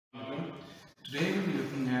Today we'll be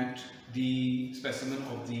looking at the specimen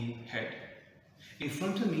of the head. In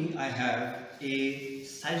front of me I have a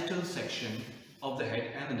sagittal section of the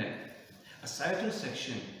head and the neck. A sagittal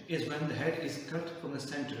section is when the head is cut from the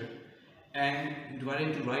center and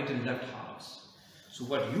divided into right and left halves. So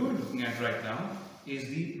what you are looking at right now is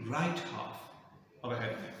the right half of a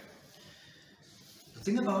head and neck. The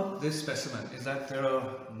thing about this specimen is that there are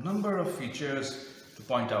a number of features to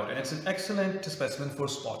point out, and it's an excellent specimen for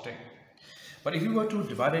spotting. But if you were to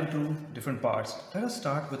divide it into different parts, let us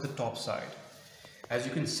start with the top side. As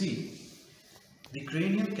you can see, the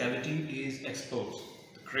cranial cavity is exposed.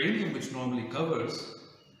 The cranium, which normally covers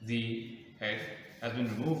the head, has been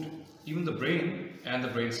removed. Even the brain and the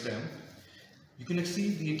brainstem, you can see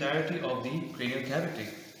the entirety of the cranial cavity.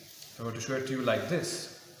 If I were to show it to you like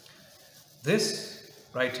this, this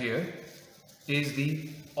right here is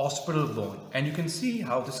the occipital bone, and you can see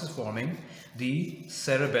how this is forming the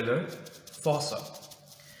cerebellar fossa.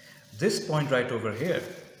 This point right over here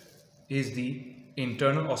is the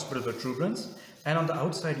internal occipital protuberance, and on the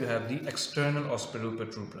outside you have the external occipital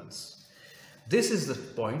protuberance. This is the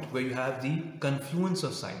point where you have the confluence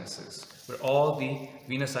of sinuses, where all the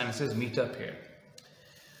venous sinuses meet up here.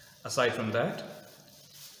 Aside from that,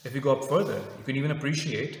 if you go up further, you can even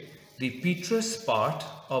appreciate the petrous part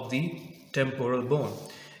of the temporal bone,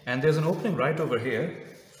 and there's an opening right over here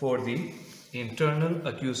for the internal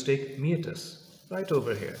acoustic meatus, right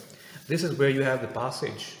over here. This is where you have the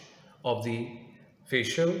passage of the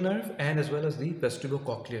facial nerve and as well as the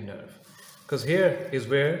vestibulocochlear nerve, because here is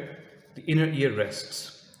where the inner ear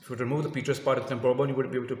rests. If you remove the petrous part of the temporal bone, you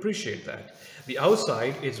would be able to appreciate that. The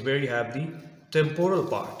outside is where you have the temporal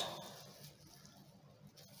part,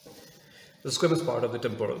 the squamous part of the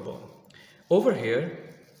temporal bone. Over here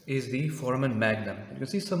is the foramen magnum. You can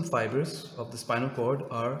see some fibers of the spinal cord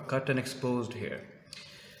are cut and exposed here.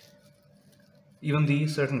 Even the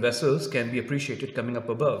certain vessels can be appreciated coming up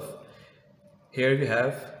above. Here you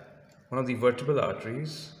have one of the vertebral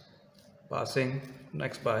arteries passing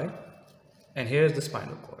next by, and here is the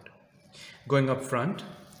spinal cord. Going up front,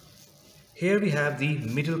 here we have the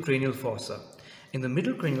middle cranial fossa. In the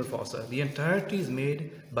middle cranial fossa, the entirety is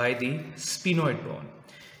made by the sphenoid bone.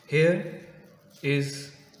 Here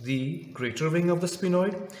is the greater wing of the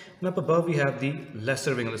sphenoid, and up above we have the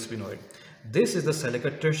lesser wing of the sphenoid. This is the salica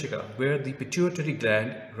turcica, where the pituitary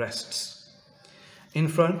gland rests. In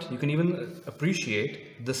front, you can even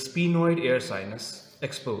appreciate the sphenoid air sinus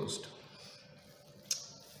exposed.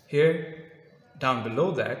 Here, down below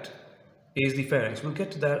that, is the pharynx. We'll get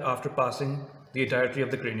to that after passing the entirety of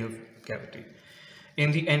the cranial cavity.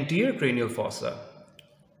 In the anterior cranial fossa,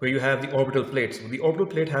 where you have the orbital plates, the orbital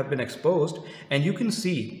plate have been exposed, and you can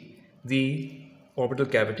see the orbital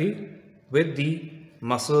cavity with the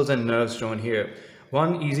muscles and nerves shown here.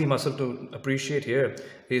 One easy muscle to appreciate here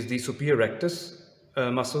is the superior rectus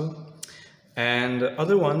muscle, and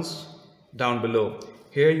other ones down below.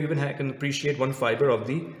 Here you even can appreciate one fiber of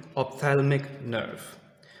the ophthalmic nerve.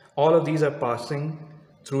 All of these are passing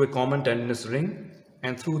through a common tendinous ring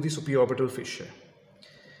and through the superior orbital fissure.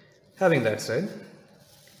 Having that said,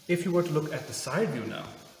 if you were to look at the side view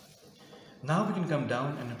now we can come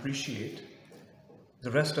down and appreciate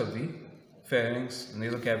the rest of the pharynx, the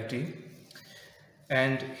nasal cavity,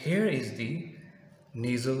 and here is the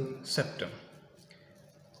nasal septum.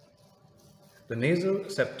 The nasal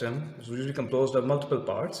septum is usually composed of multiple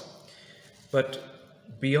parts, but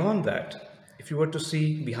beyond that, if you were to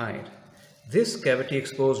see behind, this cavity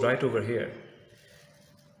exposed right over here,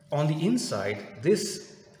 on the inside, this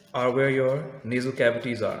are where your nasal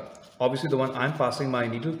cavities are. Obviously, the one I'm passing my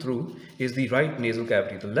needle through is the right nasal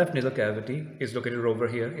cavity. The left nasal cavity is located over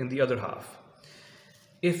here in the other half.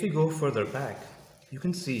 If we go further back, you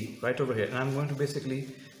can see right over here, and I'm going to basically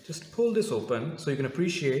just pull this open so you can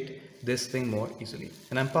appreciate this thing more easily.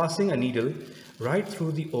 And I'm passing a needle right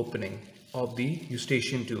through the opening of the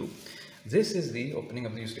eustachian tube. This is the opening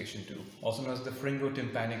of the eustachian tube, also known as the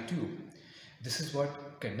pharyngotympanic tube. This is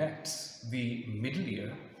what connects the middle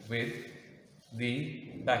ear with the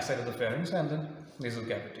backside of the pharynx and the nasal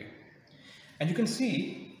cavity. And you can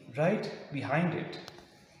see right behind it,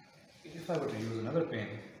 if I were to use another pen,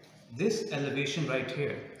 this elevation right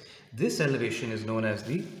here, this elevation is known as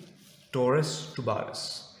the torus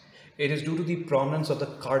tubaris. It is due to the prominence of the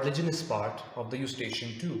cartilaginous part of the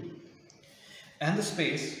eustachian tube. And the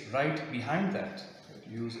space right behind that,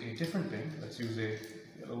 use a different pen, let's use a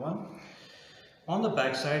yellow one. On the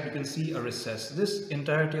back side, you can see a recess. This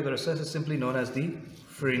entirety of the recess is simply known as the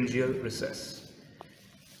pharyngeal recess.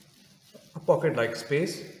 A pocket-like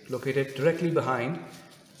space located directly behind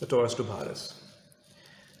the torus tubaris.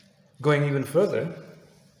 Going even further,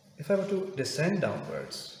 if I were to descend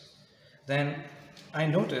downwards, then I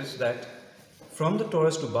notice that from the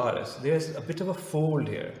torus to baris, there's a bit of a fold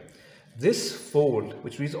here. This fold,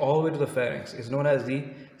 which reaches all the way to the pharynx, is known as the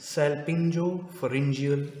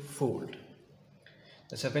salpingopharyngeal fold.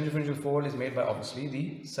 The salpingopharyngeal fold is made by obviously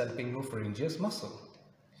the salpingopharyngeus muscle.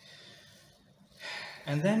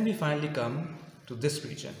 And then we finally come to this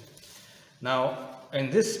region. Now,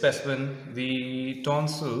 in this specimen, the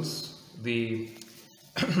tonsils,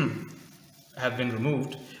 have been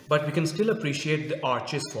removed, but we can still appreciate the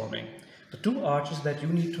arches forming. The two arches that you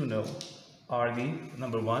need to know are the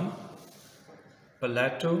number one,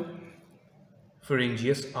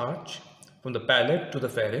 palatopharyngeus arch from the palate to the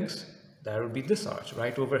pharynx. That would be this arch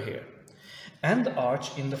right over here, and the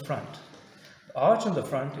arch in the front. The arch in the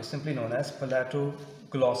front is simply known as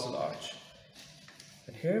palatoglossal arch.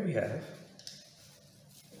 And here we have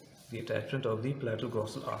the attachment of the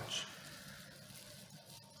palatoglossal arch,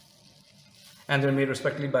 and they're made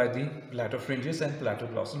respectively by the palatopharyngeus and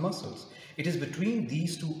palatoglossal muscles. It is between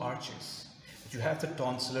these two arches that you have the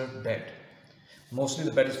tonsillar bed. Mostly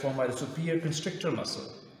the bed is formed by the superior constrictor muscle,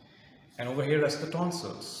 and over here rests the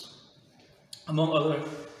tonsils, among other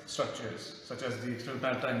structures such as the external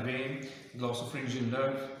palatine vein, glossopharyngeal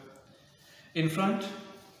nerve. In front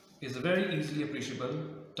is a very easily appreciable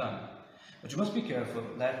tongue, but you must be careful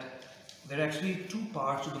that there are actually two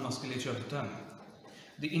parts to the musculature of the tongue.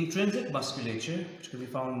 The intrinsic musculature, which can be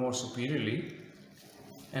found more superiorly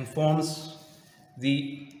and forms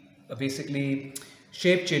the basically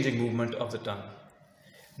shape-changing movement of the tongue.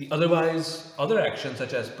 The other actions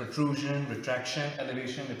such as protrusion, retraction,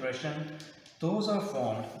 elevation, depression, those are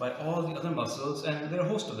formed by all the other muscles, and there are a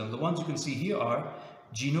host of them. The ones you can see here are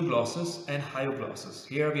genoglossus and hyoglossus.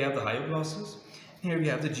 Here we have the hyoglossus, here we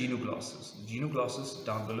have the genoglossus. The genoglossus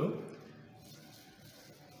down below,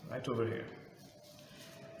 right over here.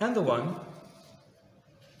 And the one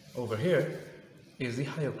over here is the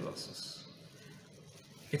hyoglossus.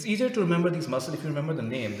 It's easier to remember these muscles if you remember the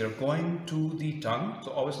name. They're going to the tongue,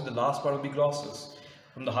 so obviously the last part will be glossus.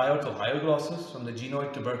 From the hyoid to hyoglossus, from the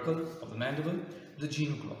genoid tubercle of the mandible, the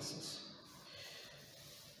genoglossus.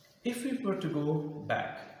 If we were to go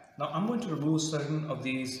back, now I'm going to remove certain of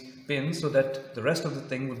these pins so that the rest of the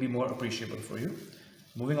thing would be more appreciable for you.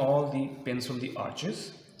 Moving all the pins from the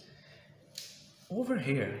arches. Over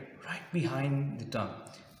here, right behind the tongue,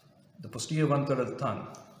 the posterior 1/3 of the tongue,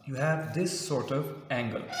 you have this sort of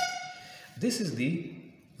angle. This is the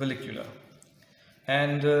vallicula,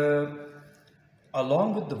 and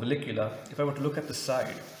along with the vallicula, if I were to look at the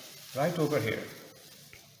side, right over here,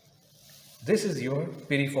 this is your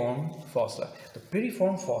piriform fossa. The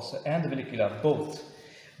piriform fossa and the vallicula, both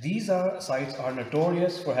these sites are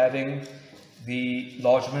notorious for having the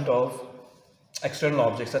lodgement of external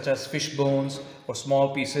objects such as fish bones or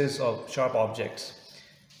small pieces of sharp objects.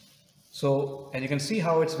 So, and you can see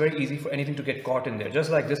how it's very easy for anything to get caught in there. Just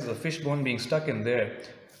like this is a fish bone being stuck in there.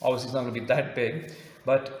 Obviously it's not going to be that big,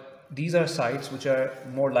 but these are sites which are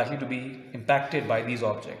more likely to be impacted by these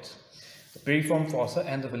objects. The piriform fossa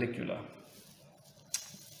and the vallicula.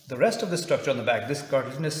 The rest of the structure on the back, this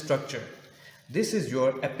cartilaginous structure, this is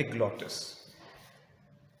your epiglottis.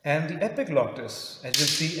 And the epiglottis, as you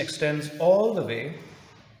can see, extends all the way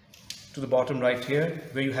to the bottom right here,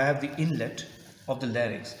 where you have the inlet of the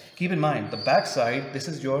larynx. Keep in mind, the back side, this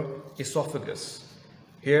is your esophagus.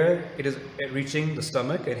 Here it is reaching the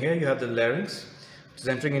stomach, and here you have the larynx, which is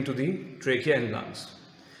entering into the trachea and lungs.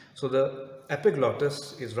 So the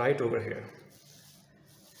epiglottis is right over here.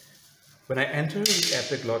 When I enter the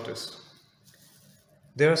epiglottis,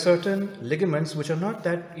 there are certain ligaments which are not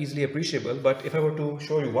that easily appreciable, but if I were to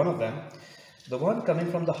show you one of them, the one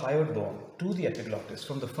coming from the hyoid bone to the epiglottis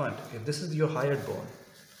from the front, if this is your hyoid bone,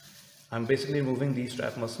 I'm basically removing these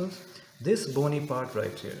strap muscles. This bony part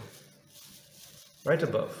right here, right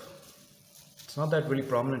above, it's not that really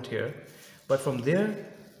prominent here, but from there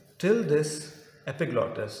till this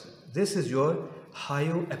epiglottis, this is your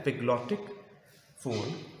hyoepiglottic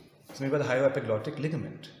fold. It's made by the hyoepiglottic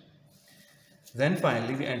ligament. Then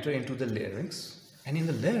finally we enter into the larynx, and in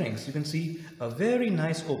the larynx you can see a very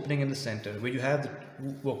nice opening in the center where you have the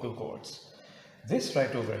vocal cords. This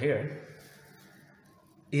right over here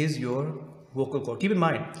is your vocal cord. Keep in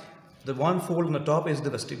mind, the one fold on the top is the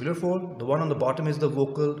vestibular fold, the one on the bottom is the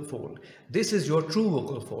vocal fold. This is your true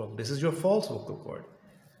vocal fold, this is your false vocal cord.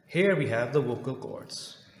 Here we have the vocal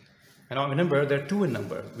cords. And now remember, they're two in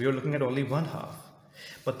number. We are looking at only one half.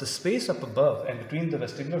 But the space up above and between the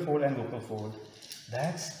vestibular fold and vocal fold,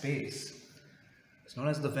 that space is known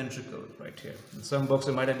as the ventricle right here. In some books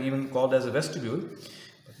it might have even called as a vestibule,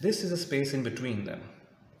 but this is a space in between them.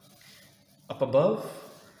 Up above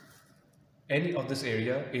any of this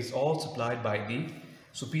area is all supplied by the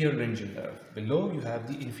superior laryngeal nerve. Below you have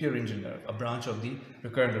the inferior laryngeal nerve, a branch of the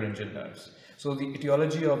recurrent laryngeal nerves. So the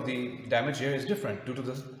etiology of the damage here is different due to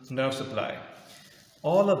the nerve supply.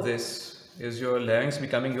 All of this is your larynx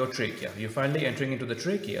becoming your trachea. You're finally entering into the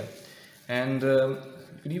trachea, and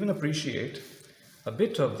you can even appreciate a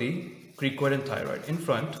bit of the cricoid and thyroid in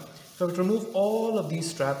front. So to remove all of these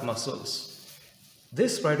strap muscles,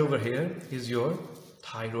 this right over here is your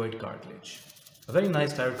thyroid cartilage. A very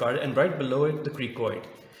nice thyroid cartilage, and right below it the cricoid.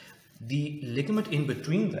 The ligament in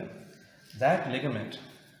between them, that ligament,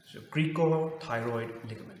 so cricothyroid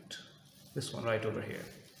ligament, this one right over here.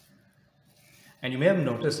 And you may have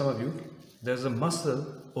noticed, some of you, there's a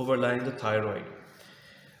muscle overlying the thyroid.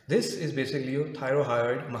 This is basically your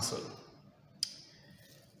thyroid muscle.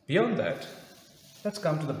 Beyond that, let's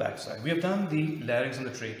come to the back side. We have done the larynx and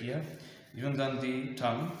the trachea, we have done the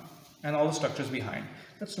tongue and all the structures behind.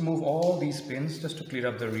 Let's remove all these pins just to clear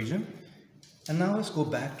up the region. And now let's go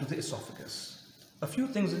back to the esophagus. A few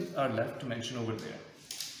things are left to mention over there.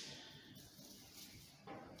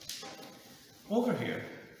 Over here,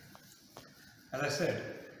 as I said,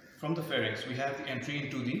 from the pharynx, we have the entry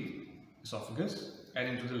into the esophagus and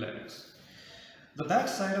into the larynx. The back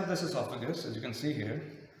side of this esophagus, as you can see here,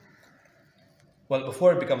 well,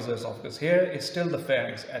 before it becomes the esophagus, here is still the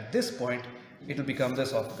pharynx. At this point, it will become the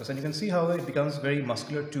esophagus, and you can see how it becomes very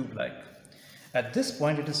muscular tube-like. At this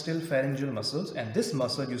point, it is still pharyngeal muscles, and this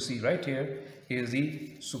muscle you see right here is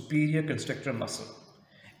the superior constrictor muscle.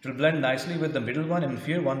 It will blend nicely with the middle one and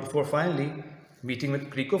inferior one before finally meeting with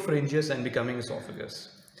cricopharyngeus and becoming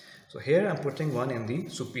esophagus. So here I'm putting one in the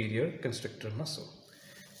superior constrictor muscle.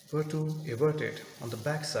 If we were to invert it on the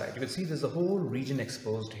back side, you can see there's a whole region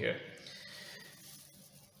exposed here.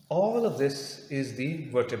 All of this is the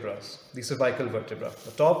vertebrae, the cervical vertebra.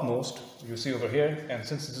 The topmost you see over here, and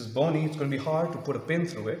since this is bony, it's going to be hard to put a pin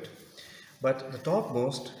through it. But the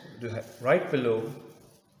topmost, right below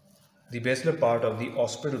the basilar part of the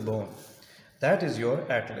occipital bone, that is your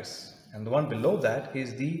atlas. And the one below that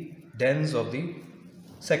is the dens of the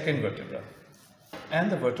second vertebra.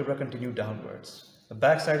 And the vertebra continue downwards. The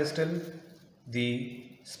back side is still the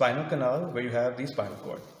spinal canal where you have the spinal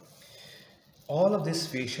cord. All of this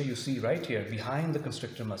fascia you see right here behind the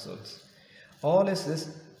constrictor muscles, all is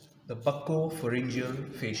this, the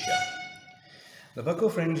buccopharyngeal fascia. The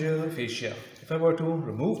buccopharyngeal fascia, if I were to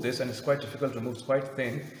remove this, and it's quite difficult to remove, it's quite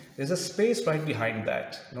thin, there's a space right behind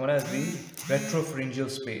that, known as the retropharyngeal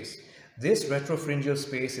space. This retropharyngeal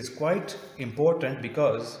space is quite important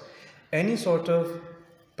because any sort of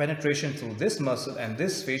penetration through this muscle and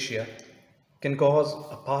this fascia can cause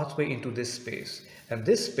a pathway into this space. And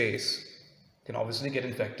this space can obviously get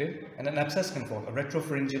infected and an abscess can form, a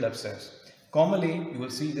retropharyngeal abscess. Commonly, you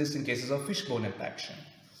will see this in cases of fishbone impaction.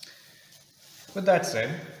 With that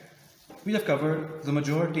said, we have covered the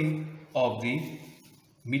majority of the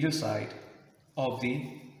medial side of the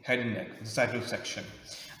head and neck, the sagittal section.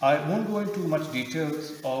 I won't go into much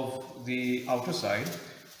details of the outer side,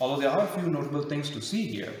 although there are a few notable things to see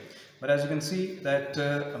here. But as you can see that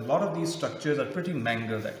a lot of these structures are pretty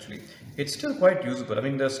mangled actually. It's still quite usable. I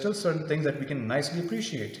mean, there's still certain things that we can nicely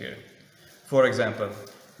appreciate here. For example,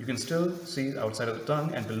 you can still see outside of the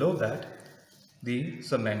tongue, and below that, the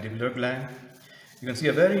submandibular gland. You can see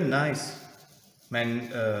a very nice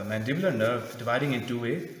mandibular nerve dividing into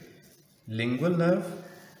a lingual nerve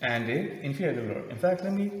and a inferior nerve. In fact,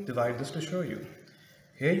 let me divide this to show you.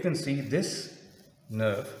 Here you can see this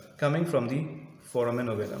nerve coming from the foramen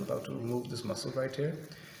ovale. I'm about to remove this muscle right here.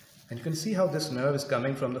 And you can see how this nerve is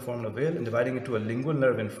coming from the foramen ovale and dividing into a lingual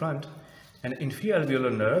nerve in front and an inferior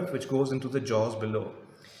alveolar nerve which goes into the jaws below.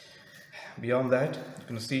 Beyond that, you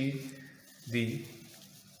can see the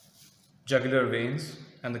jugular veins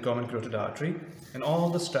and the common carotid artery and all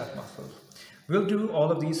the strap muscles. We'll do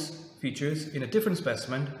all of these features in a different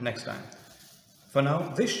specimen next time. For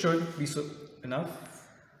now, this should be enough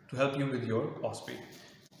to help you with your OSPE.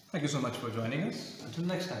 Thank you so much for joining us. Until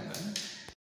next time then.